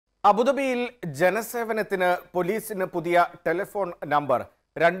അബുദാബിയിൽ ജനസേവനത്തിന് പോലീസിന് പുതിയ ടെലിഫോൺ നമ്പർ.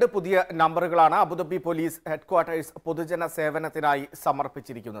 2 പുതിയ നമ്പറുകളാണ് അബുദാബി പോലീസ് ഹെഡ്ക്വാർട്ടേഴ്സ് പൊതുജന സേവനത്തിനായി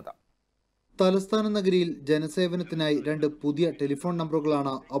സമർപ്പിച്ചിരിക്കുന്നത്. തലസ്ഥാന നഗരിയിൽ ജനസേവനത്തിനായി 2 പുതിയ ടെലിഫോൺ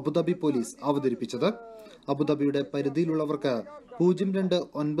നമ്പറുകളാണ് അബുദാബി പോലീസ് അവതരിപ്പിച്ചത്. അബുദാബിയുടെ പരിധിയിലുള്ളവർക്ക്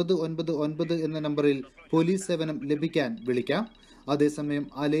 029999 എന്ന നമ്പറിൽ പോലീസ് സേവനം ലഭിക്കാൻ വിളിക്കാം. അതേസമയം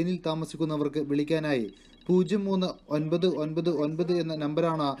അലൈനിൽ താമസിക്കുന്നവർക്ക് വിളിക്കാനായി 039999 എന്ന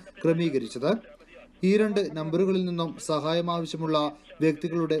നമ്പറാണ് ക്രമീകരിച്ചത്. ഈ 2 നമ്പറുകളിൽ നിന്നും സഹായം ആവശ്യമുള്ള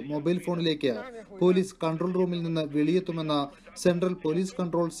വ്യക്തികളുടെ മൊബൈൽ ഫോണിലേക്ക് പോലീസ് കൺട്രോൾ റൂമിൽ നിന്ന് വെളിയെത്തുമെന്ന് central police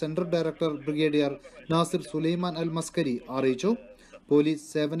control centre director brigadier Nasir Sulaiman അൽ മസ്കരി അറിയിച്ചു. പോലീസ്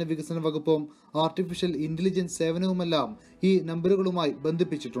സേവന വികസന വകുപ്പും ആർട്ടിഫിഷ്യൽ ഇന്റലിജൻസ് സേവനവുമെല്ലാം ഈ നമ്പറുകളുമായി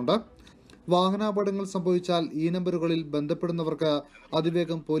ബന്ധിപ്പിച്ചിട്ടുണ്ട്. വാഹനാപകടങ്ങൾ സംഭവിച്ചാൽ ഈ നമ്പറുകളിൽ ബന്ധപ്പെടുന്നവർക്ക്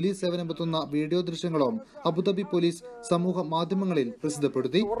അതിവേഗം പോലീസ് സേവനമെത്തുന്ന വീഡിയോ ദൃശ്യങ്ങളും അബുദാബി പോലീസ് സമൂഹ മാധ്യമങ്ങളിൽ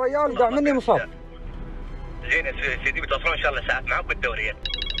പ്രസിദ്ധപ്പെടുത്തി.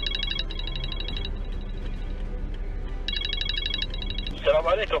 السلام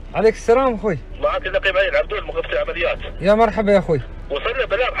عليكم. عليك السلام اخوي. معك النقيب علي العبدول مخفف العمليات. يا مرحبا يا اخوي. وصلنا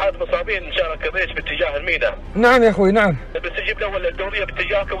بلاغ حالة مصابين من شارع كبريت باتجاه المينا. نعم يا اخوي نعم. بنستجيب الاول الدورية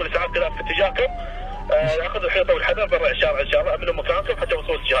باتجاهكم والاسعاف كذلك باتجاهكم. اخذوا الحيطة والحذر برا الشارع ان شاء الله امنوا مكانكم حتى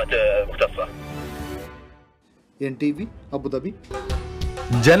وصول الجهات المختصة. NTV Abu Dhabi.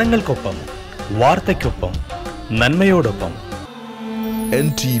 ജനങ്ങൾക്കൊപ്പം വാർത്തയ്ക്കൊപ്പം നന്മയോടൊപ്പം.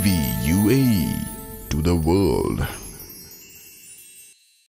 NTV UAE to the world.